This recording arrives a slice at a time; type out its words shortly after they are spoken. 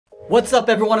What's up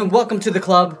everyone and welcome to the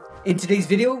club. In today's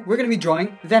video, we're going to be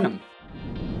drawing Venom.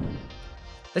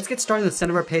 Let's get started in the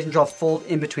center of our page and draw a fold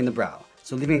in between the brow.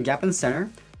 So leaving a gap in the center,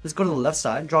 let's go to the left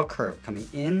side, draw a curve coming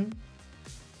in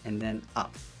and then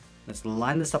up. Let's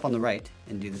line this up on the right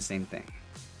and do the same thing.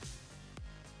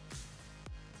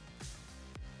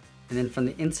 And then from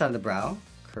the inside of the brow,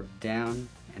 curve down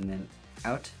and then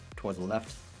out towards the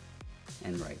left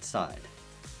and right side.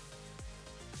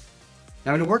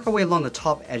 Now we're going to work our way along the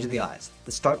top edge of the eyes.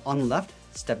 Let's start on the left,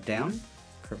 step down,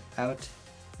 curve out,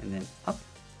 and then up.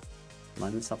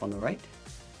 Line this up on the right.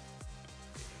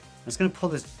 I'm just going to pull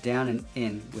this down and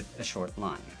in with a short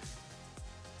line.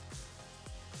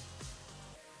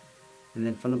 And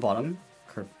then from the bottom,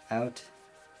 curve out,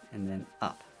 and then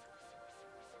up.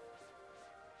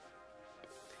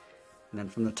 And then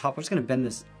from the top, we're just going to bend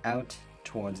this out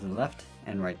towards the left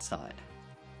and right side.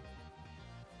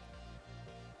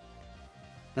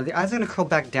 Now the eyes are going to curl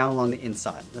back down along the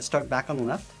inside. Let's start back on the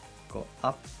left, go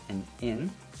up and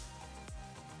in,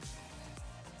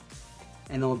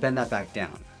 and then we'll bend that back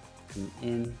down, come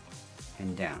in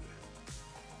and down.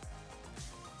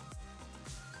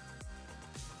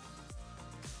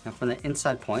 Now from the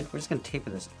inside point, we're just going to taper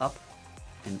this up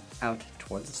and out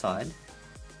towards the side,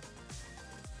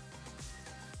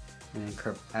 and then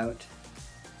curve out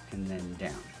and then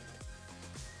down.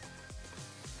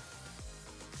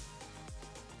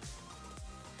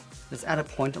 Let's add a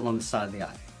point along the side of the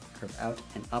eye. Curve out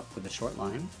and up with a short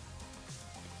line.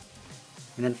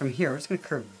 And then from here, we're just going to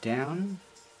curve down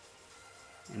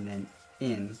and then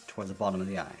in towards the bottom of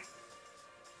the eye.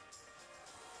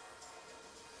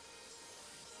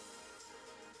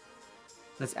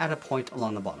 Let's add a point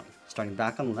along the bottom. Starting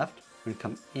back on the left, we're going to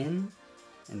come in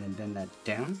and then bend that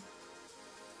down.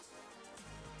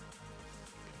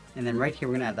 And then right here,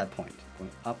 we're going to add that point,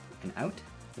 going up and out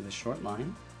with a short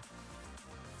line.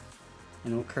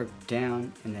 And we'll curve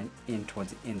down and then in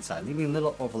towards the inside, leaving a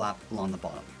little overlap along the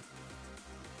bottom.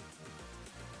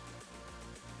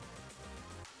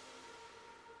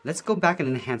 Let's go back and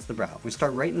enhance the brow. We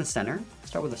start right in the center,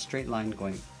 start with a straight line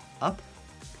going up,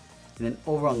 and then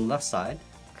over on the left side,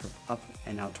 curve up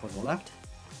and out towards the left,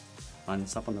 line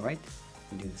this up on the right,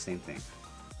 and do the same thing.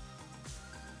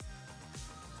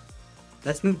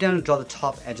 Let's move down and draw the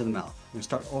top edge of the mouth. We're going to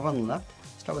start over on the left,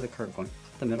 start with a curve going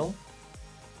up the middle,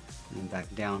 and then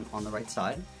back down on the right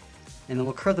side, and then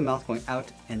we'll curve the mouth going out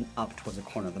and up towards the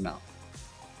corner of the mouth.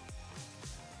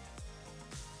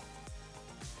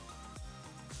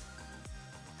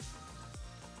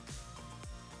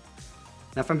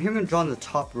 Now from here we're going to draw in the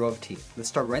top row of teeth. Let's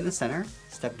start right in the center,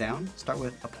 step down, start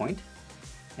with a point,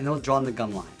 and then we'll draw in the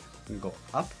gum line. We're going to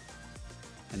go up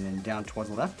and then down towards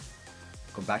the left,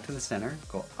 go back to the center,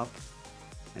 go up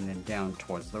and then down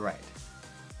towards the right.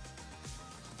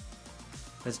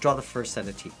 Let's draw the first set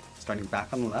of teeth. Starting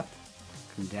back on the left,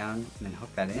 come down and then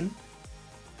hook that in. And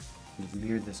just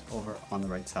mirror this over on the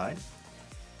right side.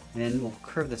 And then we'll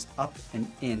curve this up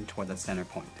and in toward the center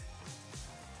point.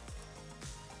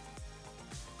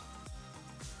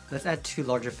 Let's add two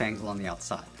larger fangs along the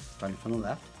outside. Starting from the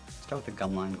left, start with the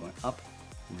gum line going up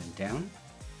and then down.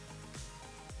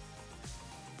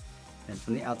 Then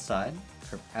from the outside,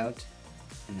 curve out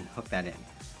and then hook that in.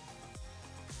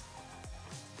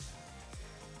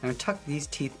 I'm going to tuck these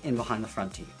teeth in behind the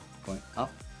front teeth, going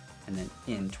up and then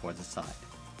in towards the side.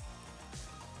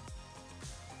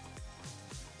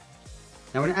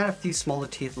 Now we're going to add a few smaller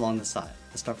teeth along the side.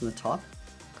 Let's start from the top,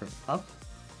 curve up,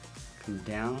 come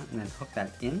down and then hook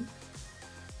that in.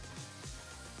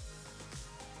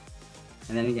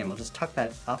 And then again, we'll just tuck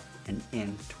that up and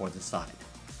in towards the side.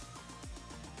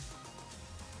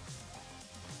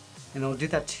 And then we'll do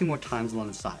that two more times along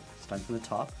the side. Starting from the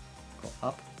top, go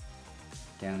up,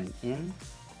 down and in,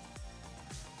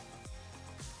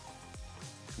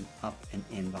 and up and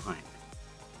in behind.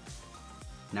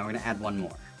 Now we're going to add one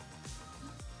more.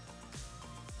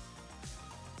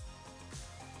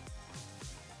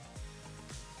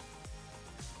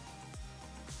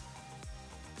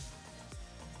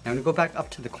 Now I'm going to go back up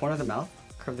to the corner of the mouth,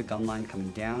 curve the gum line coming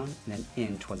down and then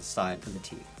in towards the side of the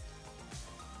teeth.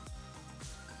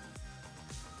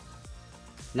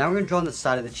 Now we're going to draw on the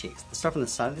side of the cheeks. Let's start from the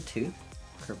side of the tooth,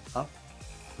 curve up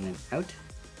and then out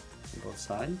on both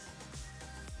sides.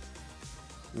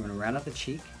 We're going to round out the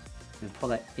cheek and pull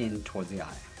that in towards the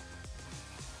eye.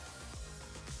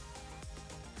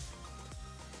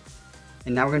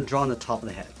 And now we're going to draw on the top of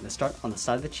the head. Let's start on the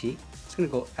side of the cheek. It's going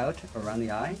to go out around the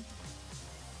eye,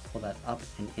 pull that up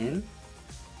and in.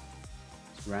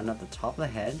 Let's round out the top of the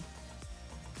head,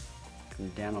 come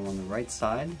down along the right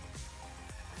side,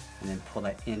 and then pull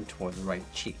that in toward the right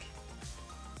cheek.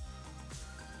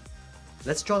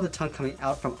 Let's draw the tongue coming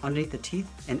out from underneath the teeth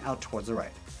and out towards the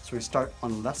right. So we start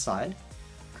on the left side,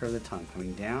 curve the tongue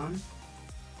coming down,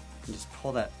 and just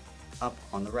pull that up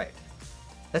on the right.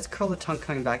 Let's curl the tongue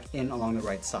coming back in along the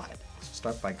right side. So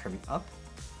start by curving up,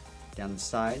 down the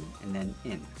side, and then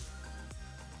in.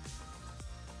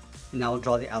 And now we'll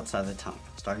draw the outside of the tongue.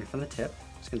 Starting from the tip,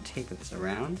 just going to taper this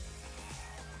around,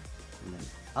 and then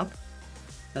up.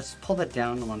 Let's pull that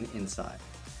down along the inside,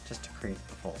 just to create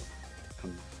a fold.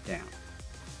 Come down.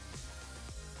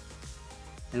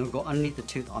 And we'll go underneath the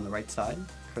tooth on the right side,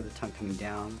 curve the tongue coming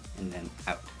down, and then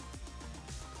out.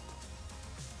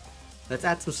 Let's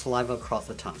add some saliva across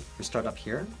the tongue. We start up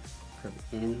here, curve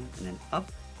in, and then up,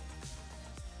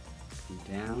 come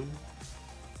down, and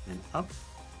then up.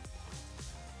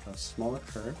 Draw a smaller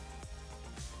curve,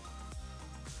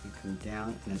 and come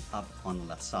down, and then up on the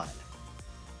left side.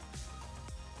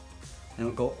 And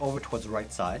we'll go over towards the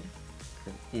right side,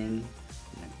 curve in, and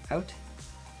then out.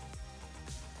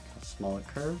 Draw a smaller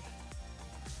curve,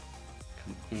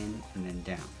 come in, and then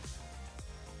down.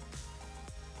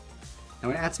 Now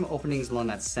we're going to add some openings along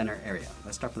that center area.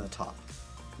 Let's start from the top.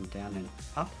 Come down and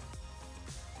up.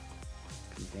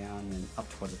 Come down and up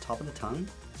toward the top of the tongue.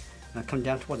 Now come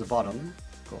down towards the bottom,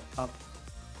 go up,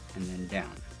 and then down.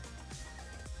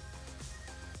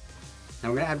 Now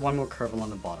we're going to add one more curve along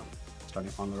the bottom.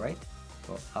 Starting on the right,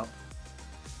 go up,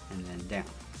 and then down.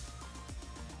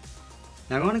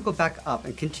 Now I want to go back up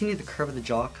and continue the curve of the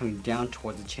jaw coming down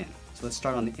towards the chin. So let's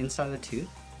start on the inside of the tooth.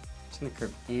 Just going to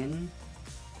curve in,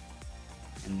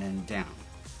 and then down.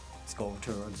 Let's go over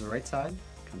towards the right side,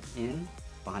 come in,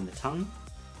 behind the tongue,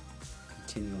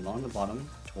 continue along the bottom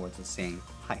towards the same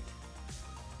height.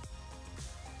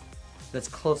 Let's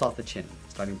close off the chin,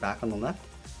 starting back on the left,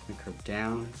 and curve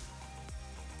down,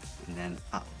 and then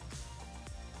up.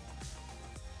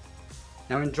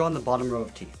 Now we're going to draw in the bottom row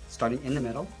of teeth. Starting in the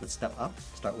middle, let's step up,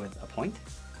 start with a point,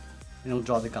 and we'll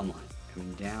draw the gum line,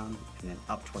 coming down, and then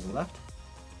up toward the left,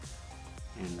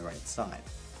 and the right side.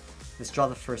 Let's draw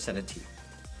the first set of teeth.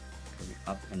 Curving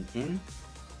up and in.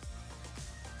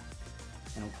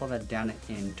 And we'll pull that down and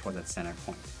in toward that center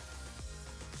point.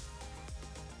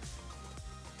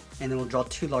 And then we'll draw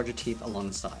two larger teeth along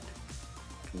the side.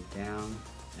 Come down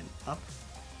and up.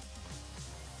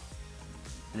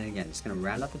 And then again, just going to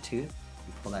round out the tooth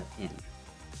and pull that in.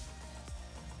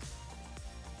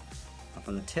 Up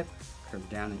on the tip, curve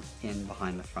down and in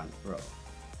behind the front row.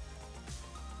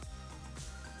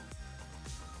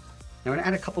 Now we're going to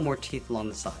add a couple more teeth along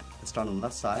the side. Let's start on the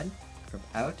left side, curve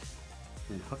out,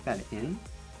 and then hook that in,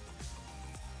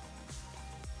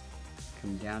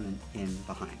 come down and in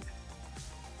behind.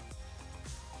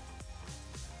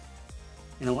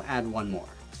 And then we'll add one more,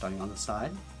 starting on the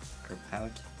side, curve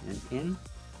out and in,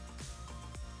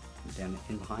 come down and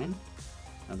in behind.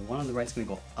 Now the one on the right is going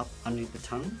to go up underneath the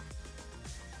tongue,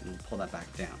 and then pull that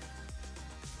back down.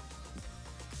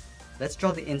 Let's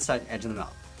draw the inside edge of the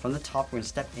mouth. From the top, we're going to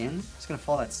step in, just going to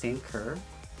follow that same curve,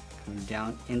 coming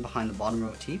down in behind the bottom row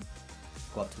of teeth,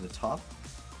 go up to the top,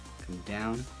 come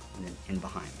down, and then in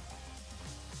behind.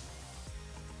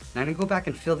 Now I'm going to go back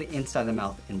and fill the inside of the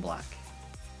mouth in black.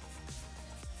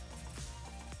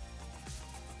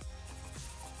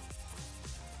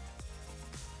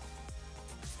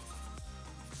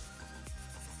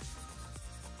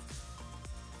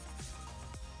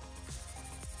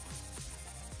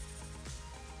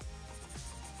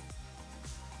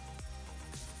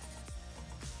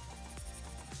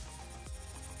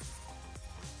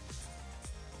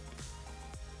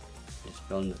 Just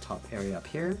fill in the top area up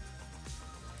here.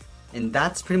 And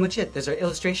that's pretty much it. There's our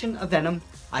illustration of Venom.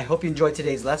 I hope you enjoyed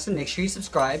today's lesson. Make sure you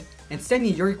subscribe and send me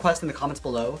your requests in the comments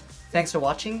below. Thanks for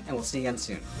watching, and we'll see you again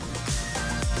soon.